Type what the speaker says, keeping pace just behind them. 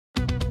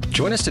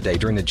Join us today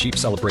during the Jeep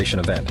Celebration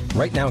event.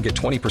 Right now, get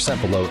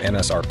 20% below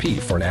MSRP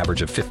for an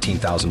average of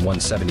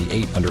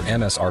 $15,178 under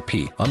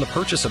MSRP on the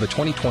purchase of a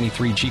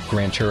 2023 Jeep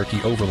Grand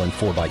Cherokee Overland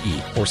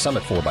 4xE or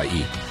Summit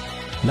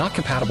 4xE. Not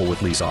compatible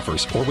with lease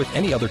offers or with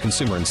any other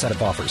consumer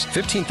incentive offers.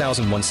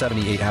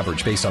 $15,178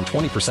 average based on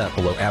 20%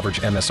 below average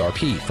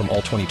MSRP from all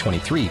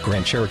 2023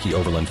 Grand Cherokee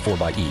Overland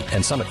 4xE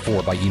and Summit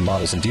 4xE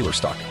models in dealer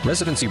stock.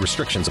 Residency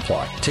restrictions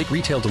apply. Take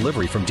retail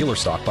delivery from dealer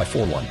stock by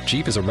 4/1.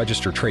 Jeep is a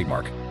registered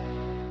trademark.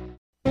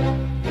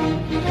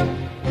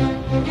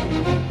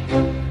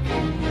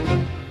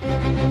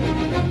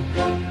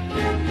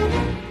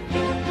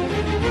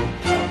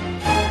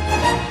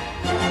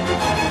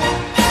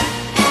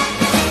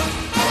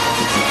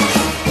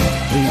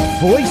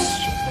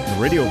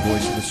 The radio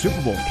voice of the Super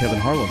Bowl, Kevin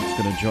Harlan, is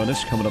going to join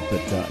us coming up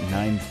at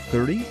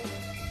 9:30.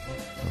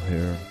 We'll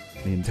hear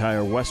the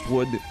entire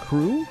Westwood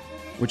crew,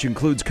 which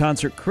includes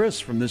Concert Chris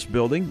from this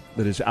building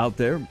that is out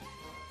there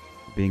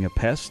being a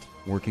pest,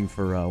 working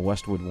for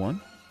Westwood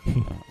One.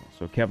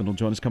 So Kevin will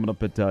join us coming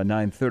up at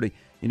 9:30.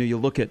 You know, you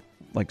look at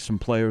like some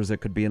players that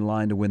could be in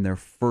line to win their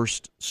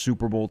first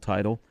Super Bowl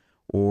title,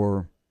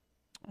 or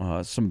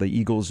some of the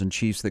Eagles and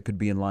Chiefs that could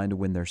be in line to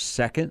win their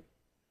second.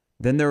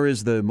 Then there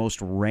is the most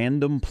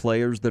random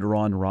players that are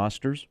on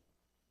rosters.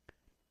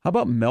 How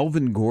about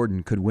Melvin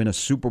Gordon could win a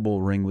Super Bowl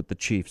ring with the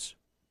Chiefs?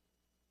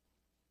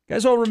 You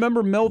guys all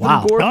remember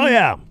Melvin Gordon? Oh,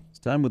 yeah. His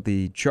time with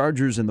the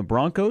Chargers and the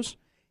Broncos.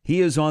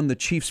 He is on the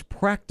Chiefs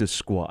practice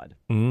squad.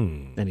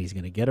 And he's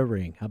going to get a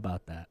ring. How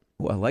about that?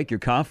 Well, I like your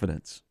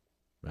confidence.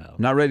 No.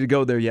 I'm not ready to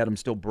go there yet. I'm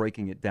still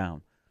breaking it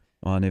down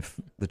on if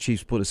the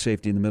Chiefs put a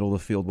safety in the middle of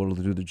the field, what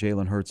it'll do to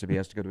Jalen Hurts if he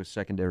has to go to a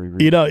secondary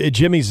read. You know,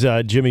 Jimmy's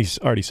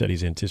already said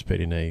he's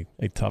anticipating a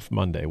tough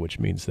Monday, which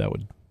means that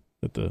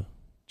the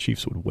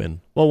Chiefs would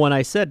win. Well, when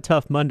I said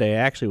tough Monday, I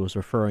actually was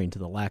referring to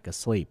the lack of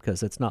sleep,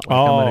 because it's not like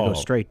I'm going to go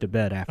straight to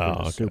bed after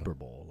the Super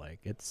Bowl. Like,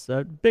 it's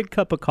a big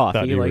cup of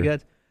coffee. Like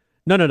that.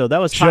 No. That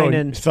was tying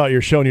in. Thought you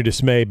were showing your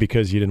dismay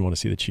because you didn't want to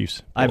see the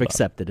Chiefs. I've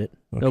accepted it.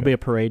 Okay. It'll be a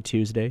parade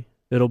Tuesday.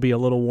 It'll be a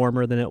little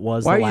warmer than it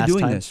was Why the last time. Why are you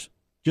doing this?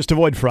 Just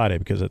avoid Friday,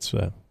 because that's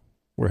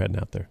we're heading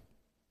out there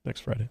next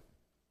Friday.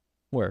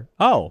 Where?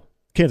 Oh.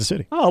 Kansas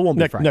City. Oh, it won't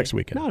be Friday. Next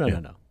weekend. No.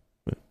 Yeah.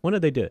 When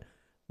did they do it?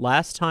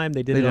 Last time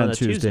they did it on a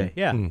Tuesday.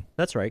 Yeah,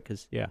 that's right,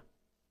 because, it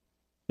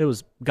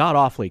was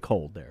god-awfully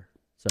cold there.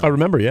 So. I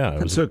remember,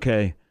 It's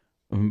okay.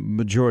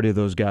 Majority of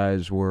those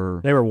guys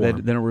were warm.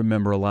 They don't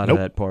remember a lot of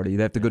that party.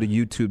 They have to go to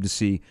YouTube to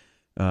see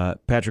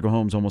Patrick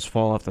Mahomes almost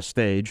fall off the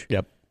stage.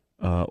 Yep.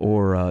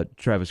 Or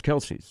Travis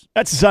Kelce's.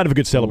 That's the sign of a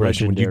good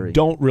celebration Legendary. when you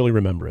don't really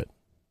remember it.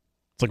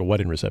 It's like a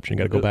wedding reception. You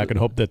got to go back and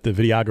hope that the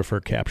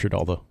videographer captured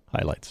all the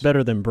highlights.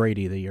 Better than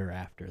Brady the year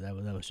after. That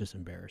was just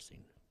embarrassing.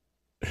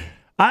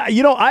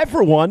 I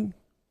for one,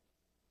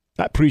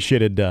 I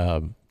appreciated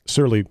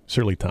Surly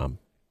Tom.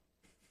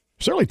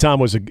 Surly Tom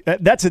was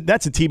that's a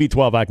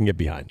TB12 I can get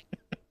behind.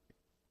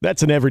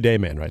 That's an everyday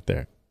man right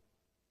there.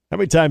 How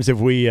many times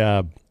have we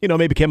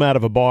maybe came out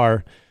of a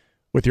bar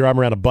with your arm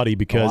around a buddy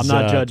because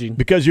I'm not judging,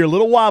 because you're a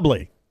little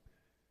wobbly,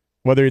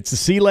 whether it's the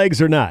sea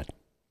legs or not.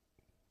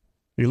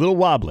 You're a little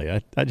wobbly.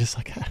 I just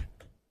like,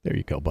 there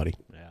you go, buddy.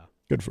 Yeah,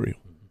 good for you.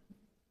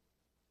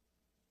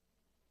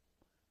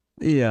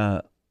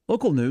 The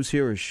local news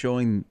here is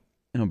showing,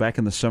 back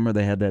in the summer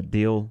they had that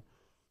deal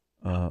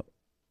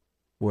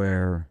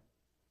where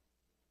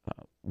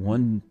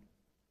one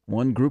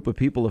group of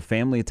people, a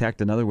family,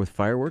 attacked another with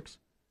fireworks.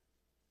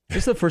 This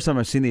is the first time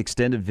I've seen the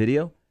extended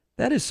video.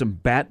 That is some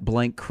bat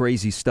blank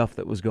crazy stuff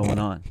that was going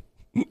on.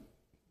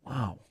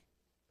 Wow.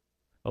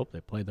 Hope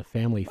they play the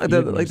family feud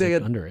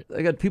music under it.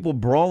 They got people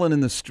brawling in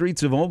the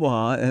streets of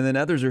Omaha, and then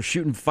others are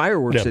shooting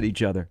fireworks at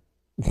each other.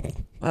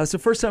 Wow, it's the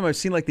first time I've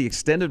seen like the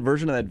extended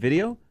version of that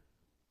video.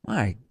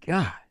 My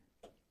God.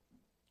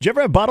 Did you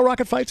ever have bottle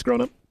rocket fights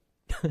growing up?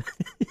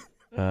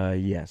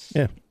 Yes.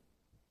 Yeah.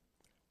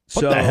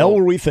 What the hell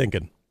were we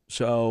thinking?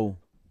 So,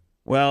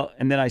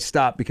 and then I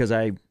stopped because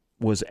I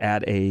was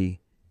at a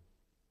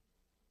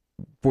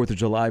 4th of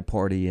July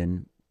party,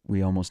 and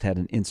we almost had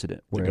an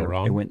incident where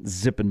it went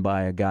zipping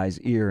by a guy's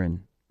ear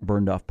and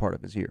burned off part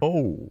of his ear.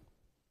 Oh.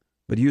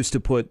 But he used to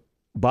put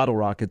bottle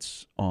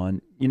rockets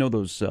on,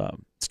 those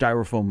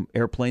styrofoam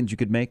airplanes you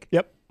could make?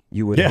 Yep.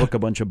 You would hook a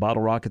bunch of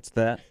bottle rockets to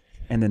that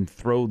and then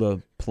throw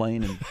the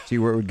plane and see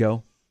where it would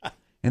go.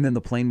 And then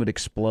the plane would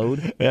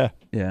explode. Yeah.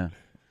 Yeah.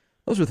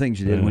 Those were things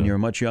you did when you were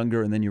much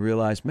younger, and then you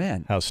realized,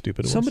 man, how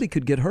stupid it was. Somebody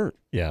could get hurt.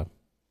 Yeah.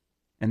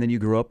 And then you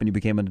grew up and you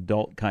became an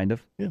adult, kind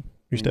of. Yeah.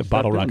 We used to have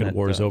bottle rocket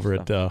wars over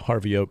at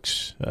Harvey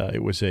Oaks.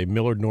 It was a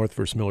Millard North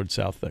versus Millard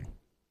South thing.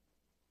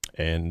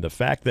 And the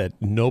fact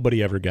that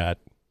nobody ever got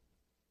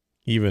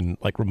even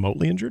like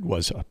remotely injured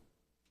was a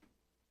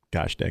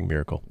gosh dang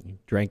miracle. You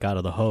drank out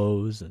of the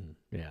hose and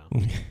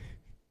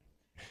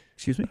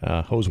Excuse me?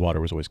 Hose water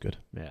was always good.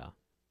 Yeah.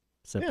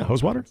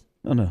 Hose water?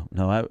 No.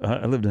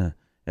 I lived in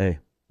a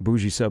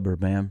bougie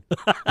suburb, man.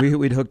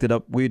 We'd hook it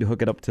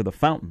up to the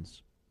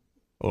fountains.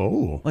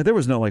 Oh. Like there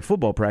was no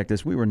football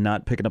practice. We were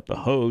not picking up the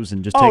hose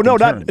and just taking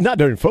turns. not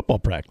during football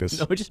practice.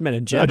 No, we just meant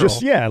in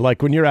general.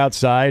 Like when you're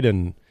outside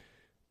and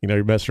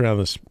You're messing around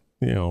this,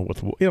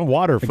 with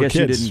water for kids. I guess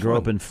you didn't grow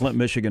up in Flint,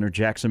 Michigan, or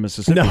Jackson,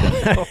 Mississippi.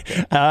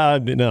 No,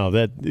 no.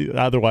 That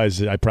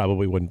otherwise I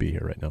probably wouldn't be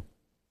here right now.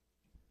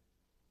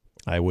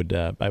 I would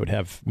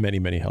have many,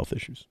 many health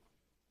issues,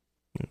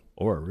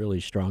 or a really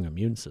strong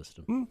immune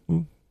system,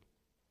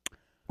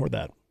 or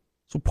that.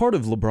 So part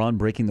of LeBron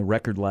breaking the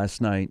record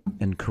last night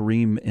and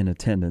Kareem in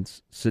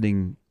attendance,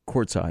 sitting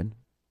courtside,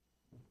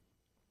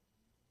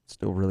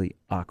 still really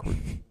awkward.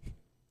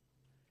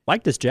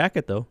 Liked his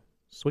jacket though,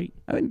 sweet.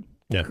 I mean,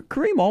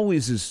 Kareem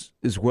always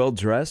is well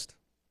dressed.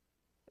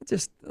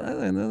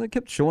 They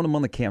kept showing him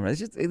on the camera.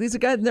 He's a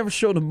guy that never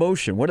showed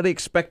emotion. What do they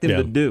expect him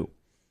to do?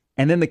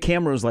 And then the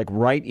camera was like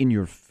right in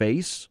your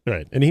face.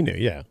 Right, and he knew,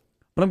 yeah.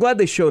 But I'm glad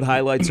they showed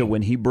highlights of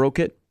when he broke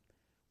it,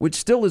 which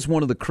still is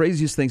one of the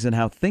craziest things in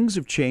how things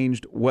have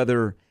changed,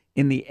 whether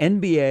in the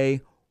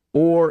NBA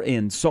or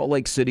in Salt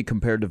Lake City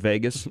compared to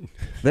Vegas.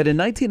 That in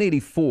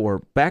 1984,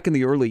 back in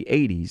the early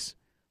 80s,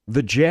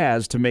 the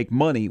Jazz, to make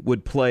money,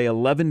 would play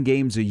 11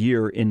 games a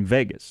year in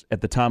Vegas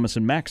at the Thomas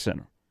and Mack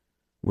Center,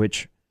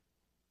 which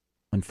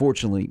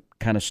unfortunately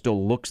kind of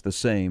still looks the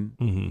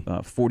same.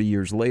 40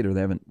 years later,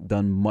 they haven't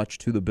done much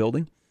to the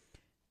building.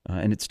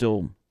 And it's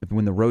still,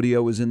 when the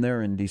rodeo is in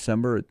there in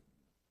December,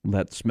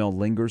 that smell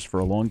lingers for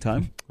a long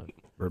time.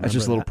 That's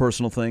just a little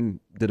personal thing.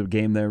 Did a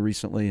game there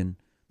recently, and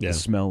the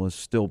smell is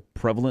still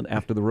prevalent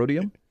after the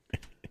rodeo.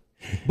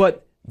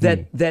 But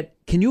that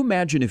can you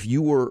imagine if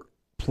you were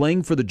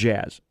playing for the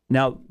Jazz?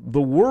 Now,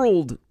 the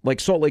world, like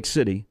Salt Lake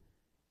City,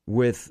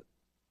 with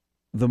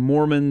the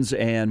Mormons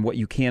and what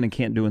you can and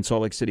can't do in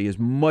Salt Lake City is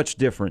much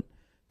different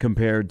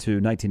compared to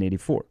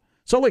 1984.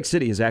 Salt Lake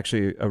City is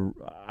actually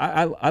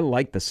I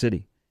like the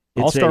city.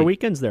 All-Star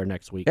Weekend's there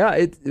next week.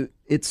 Yeah,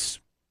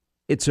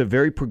 it's a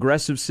very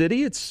progressive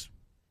city. It's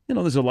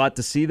there's a lot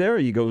to see there.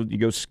 You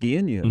go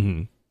skiing.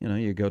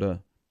 You go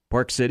to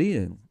Park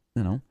City.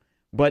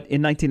 But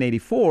in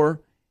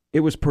 1984,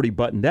 it was pretty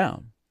buttoned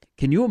down.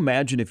 Can you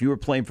imagine if you were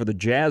playing for the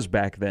Jazz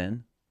back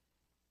then,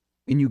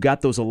 and you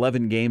got those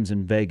 11 games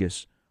in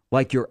Vegas,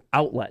 like your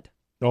outlet?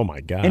 Oh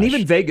my gosh! And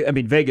even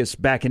Vegas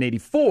back in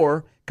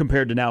 '84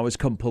 compared to now is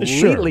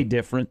completely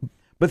different.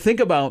 But think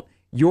about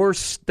you're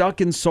stuck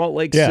in Salt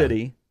Lake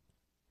City.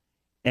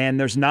 And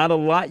there's not a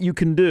lot you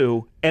can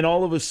do, and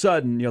all of a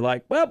sudden you're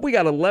like, well, we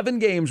got 11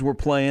 games we're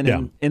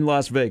playing in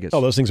Las Vegas.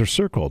 Oh, those things are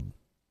circled.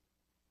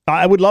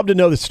 I would love to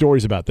know the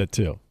stories about that,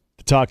 too.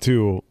 To talk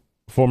to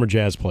former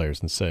Jazz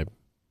players and say,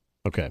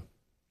 okay,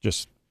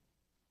 just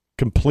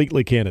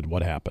completely candid,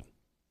 what happened?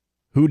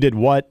 Who did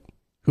what?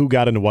 Who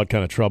got into what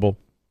kind of trouble?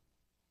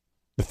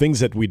 The things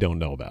that we don't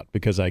know about,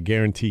 because I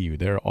guarantee you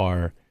there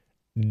are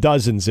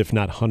dozens, if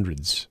not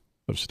hundreds,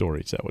 of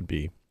stories that would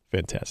be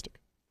fantastic.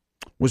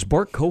 Was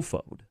Bart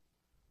Kofod,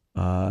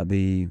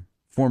 the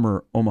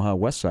former Omaha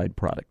West Side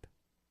product,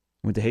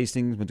 went to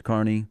Hastings, went to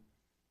Kearney.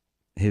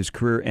 His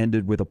career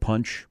ended with a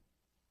punch.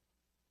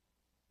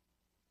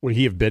 Would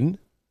he have been?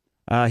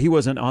 He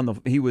wasn't on the.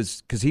 He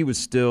was because he was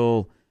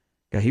still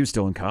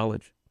in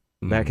college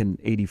back in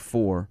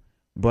 '84.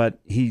 But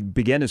he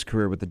began his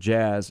career with the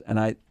Jazz, and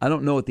I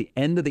don't know at the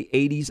end of the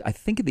 '80s. I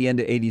think at the end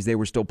of the '80s they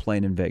were still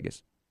playing in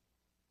Vegas.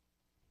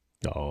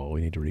 Oh,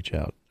 we need to reach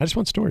out. I just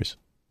want stories.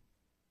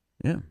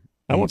 Yeah.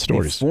 I want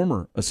stories.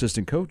 Former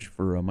assistant coach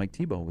for Mike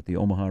Tebow with the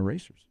Omaha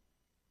Racers.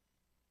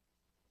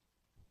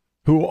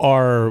 Who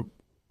are,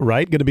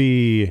 going to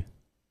be in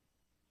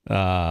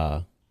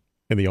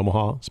the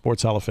Omaha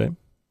Sports Hall of Fame?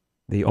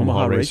 The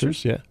Omaha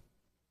Racers? Yeah.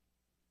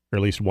 Or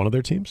at least one of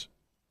their teams?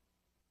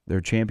 Their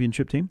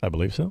championship team? I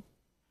believe so.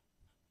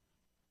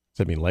 Does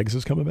that mean Legs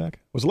is coming back?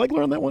 Was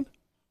Legler on that one?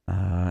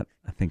 I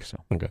think so.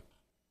 Okay.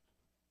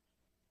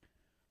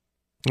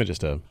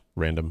 Just a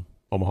random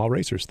Omaha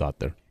Racers thought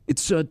there.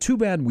 It's too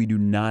bad we do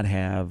not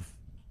have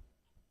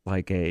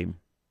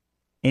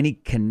any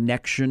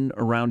connection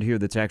around here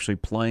that's actually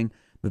playing,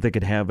 that they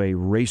could have a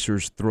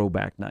Racers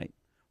throwback night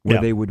where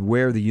they would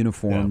wear the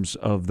uniforms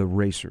of the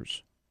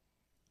Racers.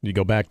 You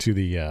go back to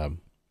the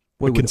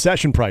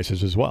concession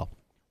prices as well.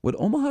 Would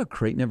Omaha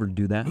Creighton ever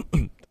do that?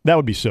 That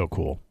would be so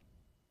cool.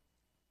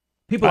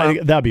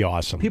 That'd be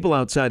awesome. People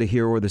outside of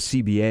here or the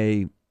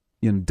CBA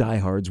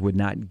diehards would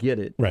not get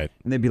it. Right.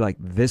 And they'd be like,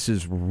 this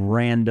is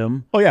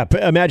random. Oh, yeah.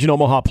 Imagine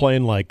Omaha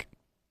playing like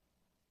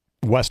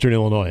Western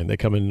Illinois, and they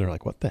come in and they're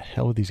like, what the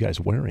hell are these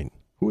guys wearing?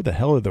 Who the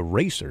hell are the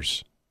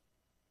Racers?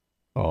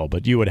 Oh,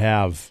 but you would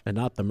have... And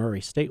not the Murray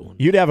State one.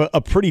 You'd have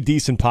a pretty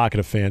decent pocket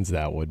of fans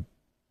that would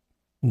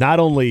not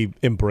only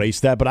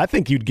embrace that, but I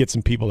think you'd get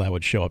some people that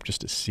would show up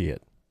just to see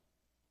it,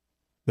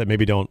 that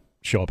maybe don't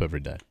show up every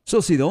day. So,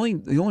 see, the only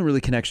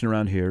really connection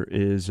around here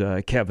is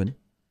Kevin.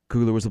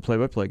 Kugler was the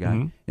play-by-play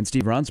guy, and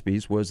Steve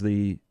Ronspies was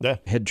the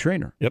head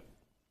trainer. Yep.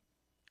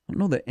 I don't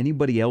know that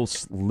anybody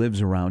else lives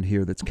around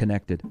here that's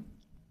connected.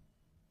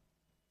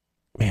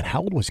 Man, how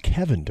old was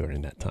Kevin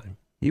during that time?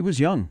 He was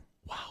young.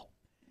 Wow.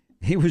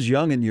 He was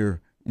young, and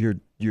you're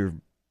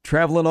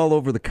traveling all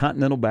over the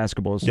Continental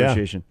Basketball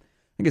Association.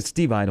 I think it's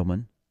Steve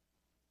Eidelman.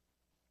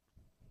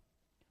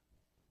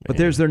 But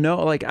there's there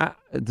no, like, are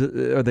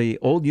the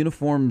old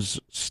uniforms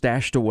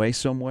stashed away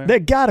somewhere? They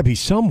got to be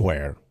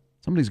somewhere.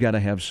 Somebody's got to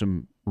have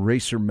some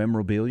Racer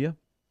memorabilia.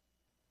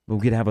 We'll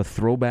get to have a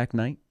throwback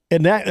night.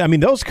 And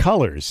those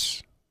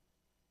colors,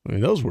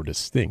 those were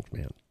distinct,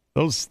 man.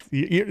 Those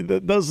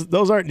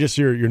aren't just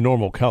your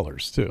normal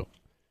colors, too.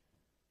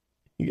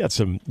 You got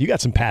some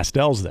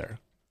pastels there.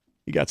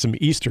 You got some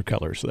Easter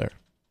colors there.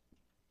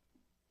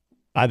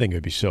 I think it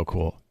would be so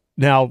cool.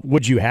 Now,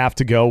 would you have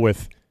to go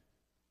with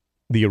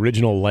the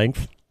original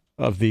length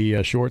of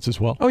the shorts as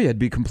well? Oh, yeah, it'd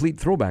be complete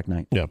throwback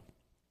night. Yeah.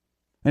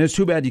 And it's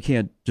too bad you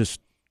can't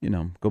just,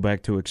 go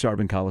back to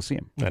Aksarben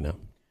Coliseum. I know.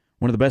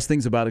 One of the best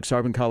things about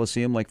Aksarben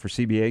Coliseum, like for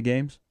CBA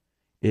games,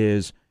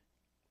 is,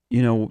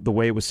 the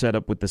way it was set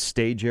up with the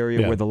stage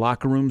area where the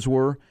locker rooms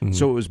were. Mm-hmm.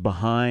 So it was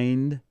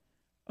behind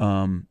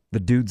the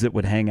dudes that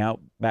would hang out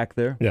back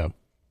there. Yeah.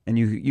 And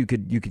you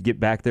could get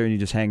back there and you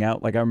just hang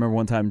out. Like I remember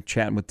one time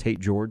chatting with Tate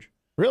George.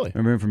 Really?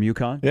 Remember him from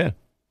UConn? Yeah.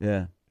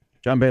 Yeah.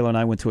 John Baylor and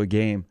I went to a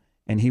game,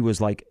 and he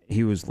was like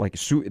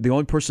the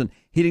only person,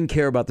 he didn't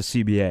care about the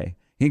CBA.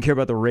 He didn't care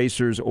about the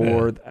Racers,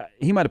 or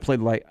he might have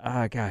played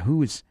who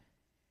was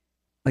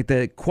like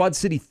the Quad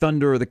City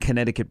Thunder or the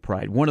Connecticut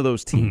Pride, one of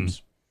those teams.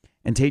 Mm-hmm.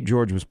 And Tate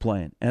George was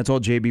playing. And that's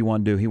all JB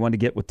wanted to do. He wanted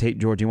to get with Tate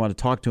George. He wanted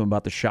to talk to him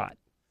about the shot.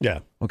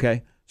 Yeah.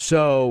 Okay?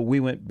 So we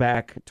went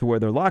back to where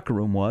their locker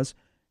room was,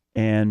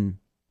 and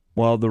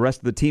while the rest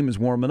of the team is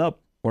warming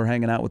up, we're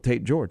hanging out with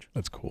Tate George.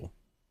 That's cool.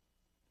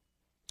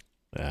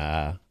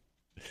 I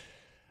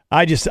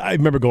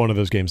remember going to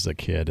those games as a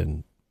kid,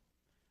 and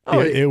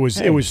it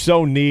was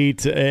so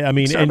neat. I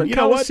mean, and you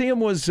know what? Coliseum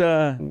was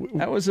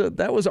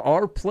that was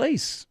our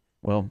place.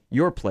 Well,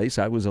 your place.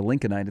 I was a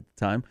Lincolnite at the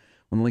time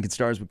when the Lincoln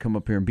Stars would come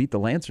up here and beat the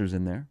Lancers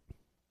in there.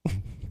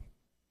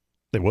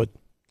 They would.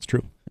 It's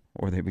true.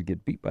 Or they would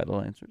get beat by the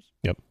Lancers.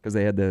 Yep. Because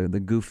they had the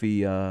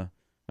goofy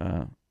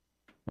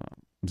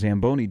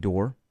Zamboni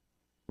door,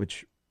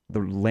 which the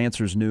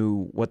Lancers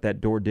knew what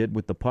that door did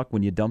with the puck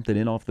when you dumped it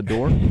in off the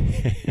door.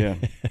 Yeah.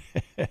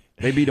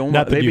 They beat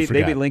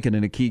Lincoln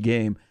in a key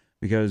game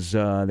because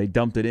they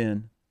dumped it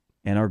in,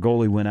 and our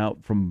goalie went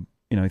out from,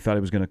 he thought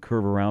he was going to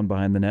curve around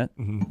behind the net,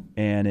 mm-hmm.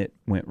 and it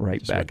went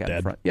back out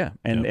in front. Yeah.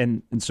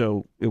 And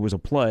so it was a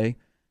play. It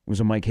was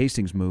a Mike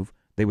Hastings move.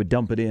 They would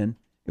dump it in.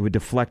 It would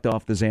deflect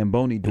off the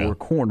Zamboni door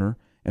corner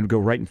and go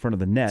right in front of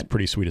the net. It's a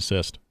pretty sweet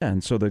assist.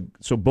 And so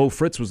Bo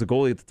Fritz was the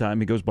goalie at the time.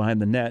 He goes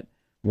behind the net,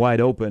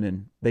 wide open,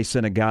 and they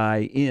sent a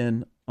guy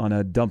in on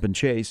a dump and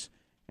chase,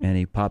 and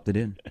he popped it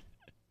in.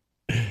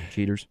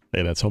 Cheaters.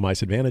 Hey, that's home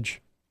ice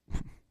advantage.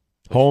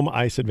 Home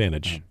ice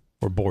advantage,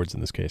 or boards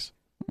in this case.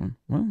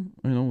 Well,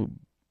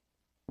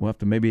 we'll have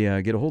to maybe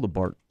get a hold of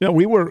Bart. Yeah, I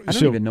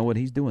don't even know what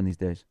he's doing these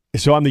days.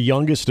 So I'm the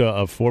youngest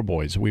of four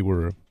boys. We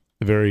were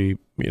a very,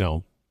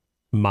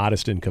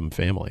 modest income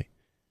family.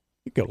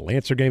 You can go to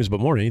Lancer games, but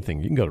more than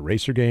anything, you can go to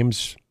Racer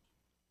games,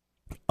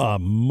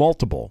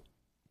 multiple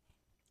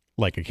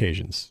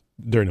occasions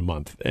during a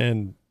month,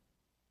 and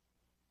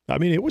I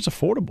mean it was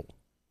affordable.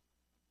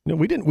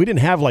 We didn't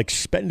have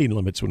spending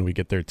limits when we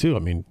get there too. I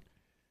mean,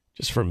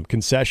 just from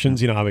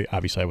concessions.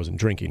 Obviously I wasn't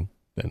drinking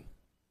then;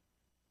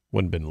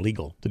 wouldn't have been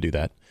legal to do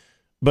that.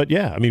 But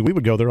yeah, I mean we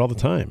would go there all the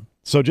time.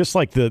 So just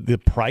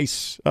the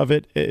price of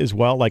it as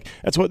well.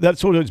 That's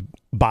what has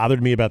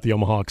bothered me about the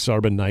Omaha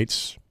Aksarben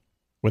Knights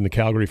when the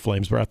Calgary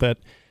Flames brought that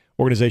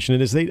organization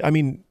in. Is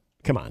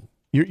come on,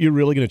 you're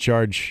really going to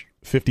charge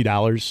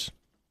 $50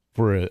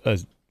 for a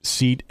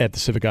seat at the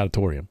Civic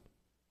Auditorium?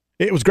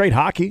 It was great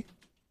hockey.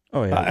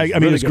 Oh yeah, I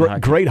mean it's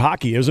great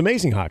hockey. It was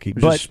amazing hockey,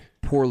 but just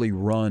poorly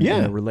run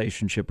in a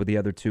relationship with the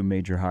other two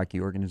major hockey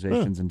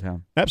organizations in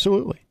town.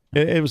 Absolutely,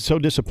 it was so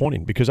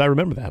disappointing because I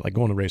remember that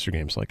going to Racer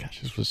games.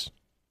 Gosh, this was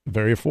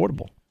very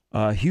affordable.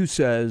 Hugh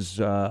says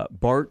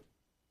Bart,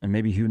 and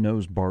maybe Hugh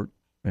knows Bart.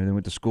 Maybe they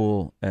went to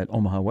school at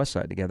Omaha West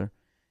Side together.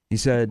 He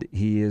said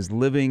he is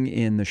living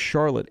in the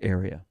Charlotte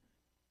area.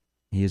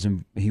 He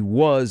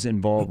was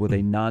involved with a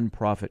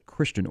nonprofit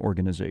Christian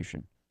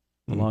organization,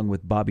 along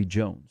with Bobby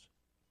Jones.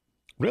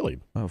 Really?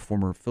 A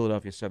former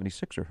Philadelphia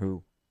 76er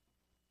who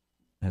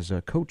has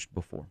coached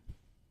before.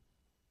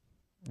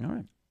 All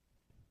right.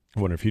 I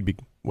wonder if he'd be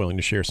willing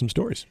to share some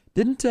stories.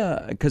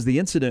 Because the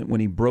incident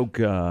when he broke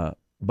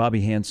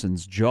Bobby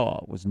Hansen's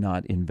jaw was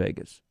not in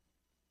Vegas.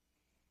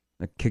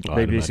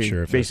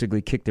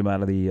 Basically kicked him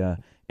out of the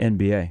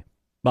NBA.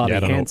 Bobby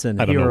Hansen,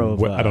 hero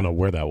of I don't know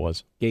where that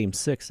was. Game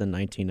 6 in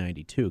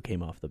 1992,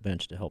 came off the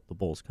bench to help the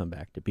Bulls come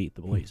back to beat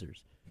the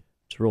Blazers.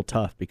 It's real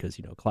tough because,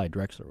 Clyde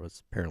Drexler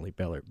was apparently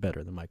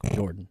better than Michael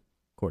Jordan,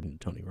 according to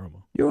Tony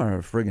Romo. You are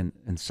a friggin'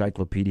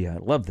 encyclopedia. I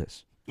love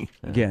this.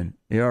 Again,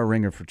 you are a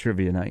ringer for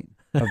trivia night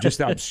of just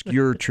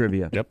obscure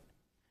trivia. Yep.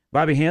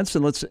 Bobby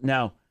Hansen,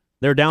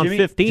 they're down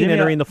 15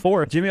 entering the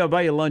fourth. Jimmy, I'll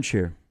buy you lunch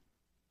here.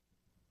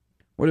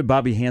 Where did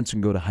Bobby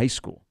Hansen go to high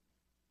school?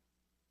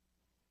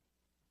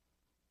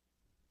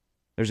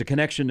 There's a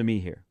connection to me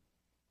here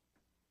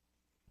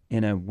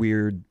in a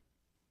weird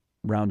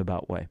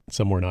roundabout way.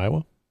 Somewhere in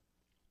Iowa?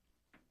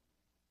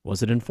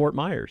 Was it in Fort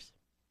Myers?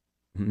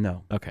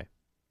 No. Okay.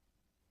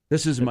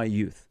 This is my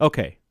youth.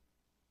 Okay.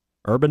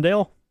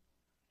 Urbandale?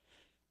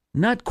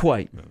 Not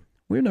quite. No.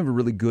 We were never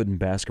really good in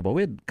basketball.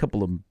 We had a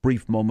couple of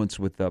brief moments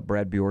with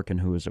Brad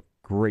Bjorken, who is a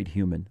great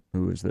human,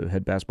 who is the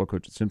head basketball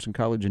coach at Simpson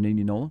College in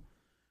Indianola.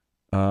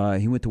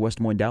 He went to West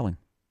Des Moines Dowling.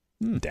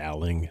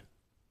 Dowling.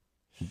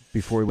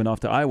 Before he went off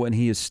to Iowa, and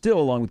he is still,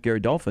 along with Gary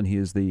Dolphin, he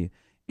is the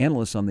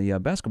analyst on the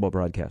basketball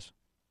broadcast.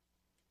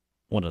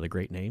 One of the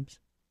great names.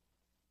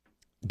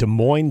 Des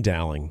Moines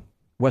Dowling.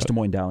 West Des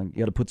Moines Dowling. You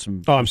got to put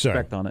some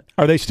respect on it.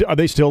 Are they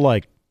still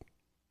like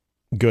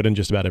good in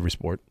just about every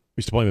sport?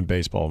 We used to play them in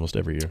baseball almost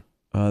every year.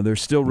 They're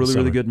still really,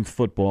 really good in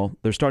football.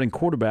 Their starting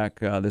quarterback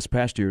this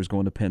past year is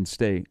going to Penn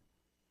State.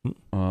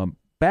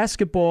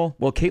 Basketball,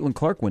 well, Caitlin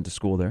Clark went to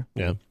school there.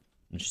 Yeah.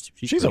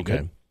 She's okay.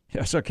 Good.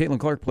 Yeah, I saw Caitlin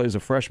Clark play as a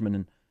freshman,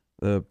 and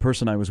the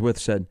person I was with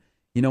said,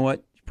 you know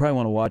what, you probably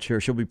want to watch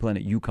her. She'll be playing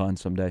at UConn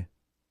someday.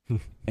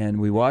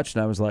 And we watched,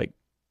 and I was like,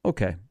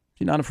 okay,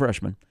 she's not a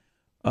freshman.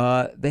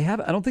 I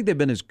don't think they've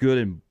been as good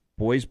in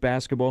boys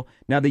basketball.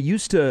 Now, they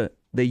used to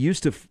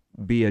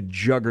be a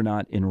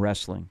juggernaut in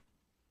wrestling.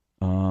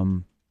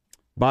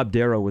 Bob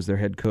Darrow was their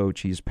head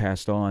coach. He's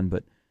passed on,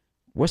 but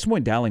West Des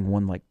Moines Dowling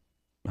won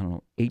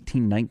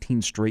 18,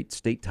 19 straight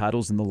state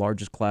titles in the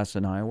largest class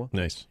in Iowa.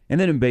 Nice. And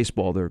then in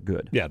baseball, they're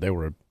good. Yeah, they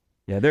were.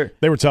 Yeah,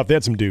 they were tough. They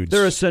had some dudes.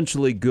 They're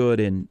essentially good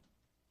in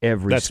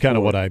every That's sport. kind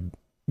of what I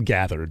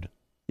gathered.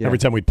 Yeah. Every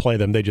time we play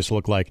them, they just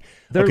look like,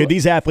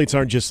 these athletes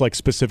aren't just like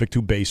specific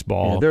to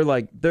baseball.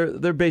 Yeah,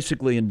 they're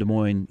basically in Des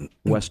Moines,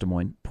 West Des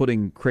Moines,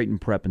 putting Creighton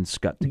Prep and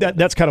Scott together.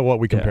 That's kind of what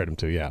we compared them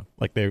to, yeah.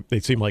 Like they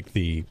seem like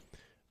the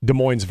Des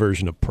Moines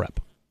version of Prep.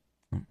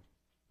 I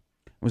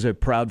was a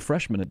proud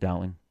freshman at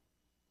Dowling.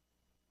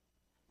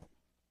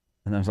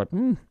 And I was like,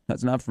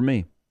 that's not for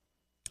me.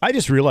 I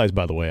just realized,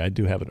 by the way, I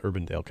do have an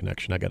Urbandale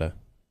connection. I got to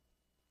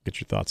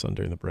get your thoughts on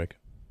during the break.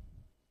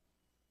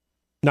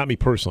 Not me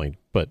personally,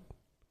 but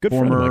good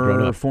friend of mine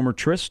growing up. Former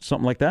tryst,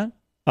 something like that?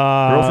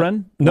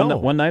 Girlfriend? No.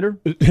 One-nighter?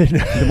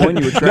 Des Moines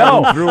you were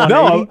traveling through on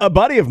 80? A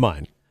buddy of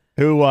mine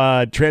who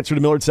transferred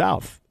to Millard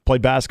South,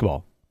 played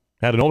basketball.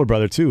 Had an older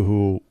brother, too,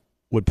 who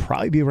would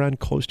probably be around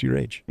close to your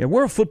age. Yeah,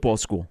 we're a football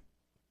school.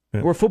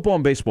 Yeah. We're a football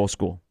and baseball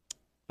school.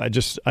 We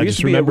used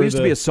to be a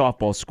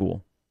softball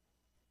school.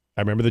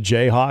 I remember the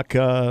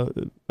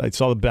Jayhawk. I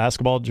saw the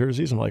basketball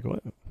jerseys. I'm like,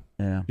 what?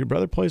 Yeah. Your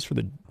brother plays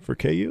for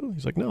KU?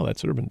 He's like, no,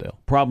 that's Urbandale.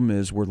 Problem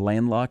is we're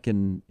landlocked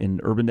in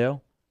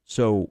Urbandale.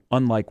 So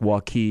unlike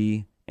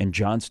Waukee and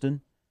Johnston,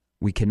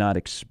 we cannot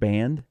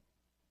expand.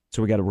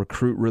 So we got to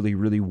recruit really,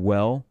 really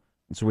well.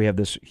 And so we have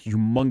this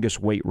humongous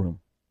weight room.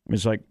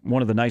 It's like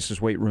one of the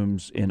nicest weight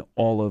rooms in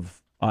all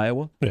of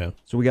Iowa. Yeah.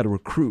 So we got to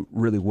recruit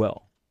really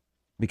well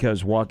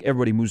because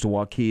everybody moves to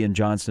Waukee and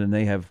Johnston, and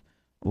they have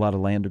a lot of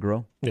land to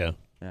grow. Yeah.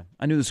 Yeah.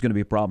 I knew this was going to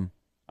be a problem.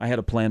 I had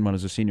a plan when I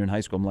was a senior in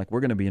high school. I'm like, we're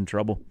going to be in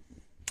trouble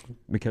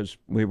because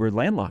we were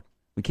landlocked.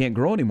 We can't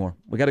grow anymore.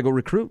 We got to go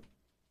recruit.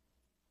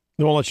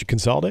 They won't let you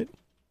consolidate?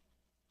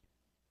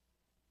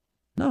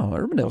 No,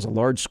 Urbandale's a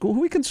large school.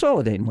 Who are we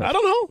consolidating with? I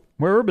don't know.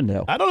 We're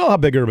Urbandale. I don't know how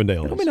big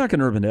Urbandale is. Don't be knocking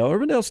Urbandale.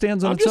 Urbandale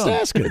stands on its own. I'm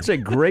just asking. It's a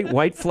great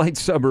white flight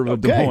suburb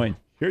of Des Moines.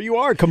 Here you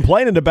are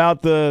complaining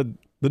about the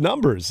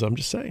numbers. I'm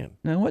just saying.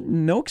 Now what?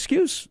 No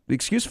excuse. The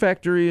excuse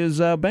factory is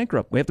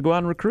bankrupt. We have to go out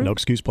and recruit. No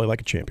excuse. Play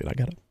like a champion. I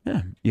got it.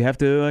 Yeah. You have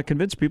to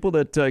convince people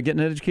that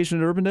getting an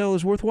education at Urbandale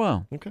is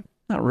worthwhile. Okay.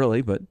 Not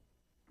really, but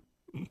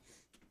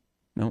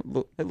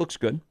no, it looks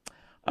good.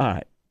 All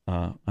right.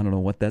 I don't know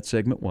what that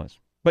segment was.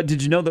 But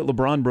did you know that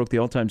LeBron broke the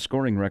all-time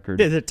scoring record?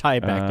 There's a tie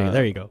back there.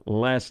 There you go.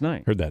 Last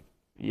night. Heard that.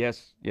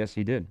 Yes,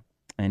 he did.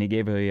 And he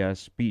gave a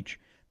speech.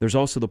 There's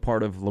also the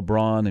part of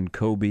LeBron and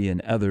Kobe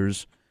and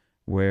others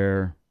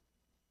where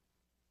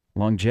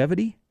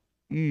longevity,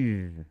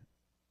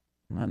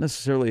 not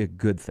necessarily a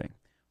good thing.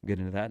 We'll get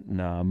into that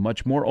and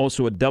much more.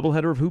 Also a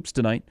doubleheader of hoops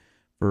tonight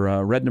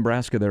for Red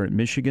Nebraska there at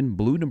Michigan.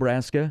 Blue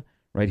Nebraska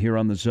right here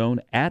on the Zone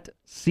at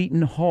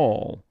Seton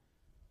Hall.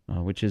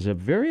 Which is a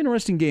very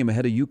interesting game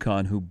ahead of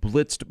UConn, who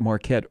blitzed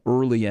Marquette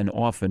early and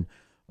often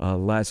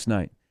last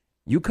night.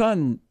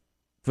 UConn,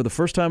 for the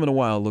first time in a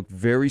while, looked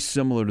very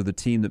similar to the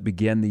team that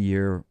began the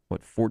year,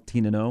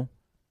 14-0?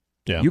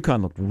 Yeah.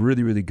 UConn looked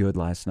really, really good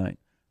last night.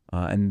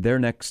 And they're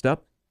next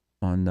up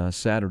on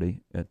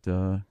Saturday at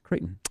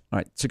Creighton. All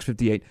right,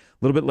 6:58. A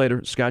little bit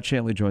later, Scott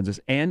Shanley joins us,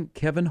 and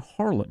Kevin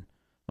Harlan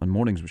on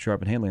Mornings with Sharp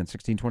and Hanley on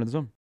 1620 The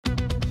Zone.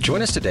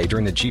 Join us today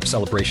during the Jeep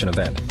Celebration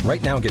event.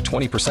 Right now, get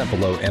 20%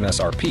 below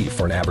MSRP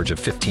for an average of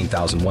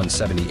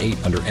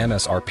 $15,178 under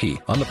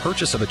MSRP on the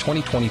purchase of a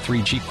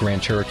 2023 Jeep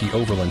Grand Cherokee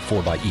Overland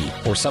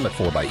 4xE or Summit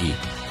 4xE.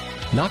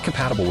 Not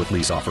compatible with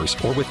lease offers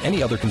or with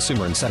any other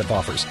consumer incentive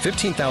offers.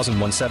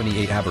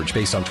 $15,178 average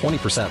based on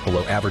 20%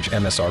 below average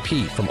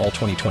MSRP from all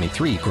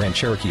 2023 Grand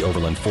Cherokee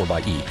Overland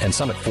 4xE and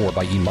Summit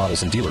 4xE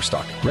models in dealer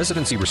stock.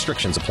 Residency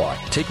restrictions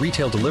apply. Take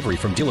retail delivery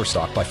from dealer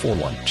stock by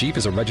 4/1. Jeep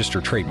is a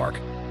registered trademark.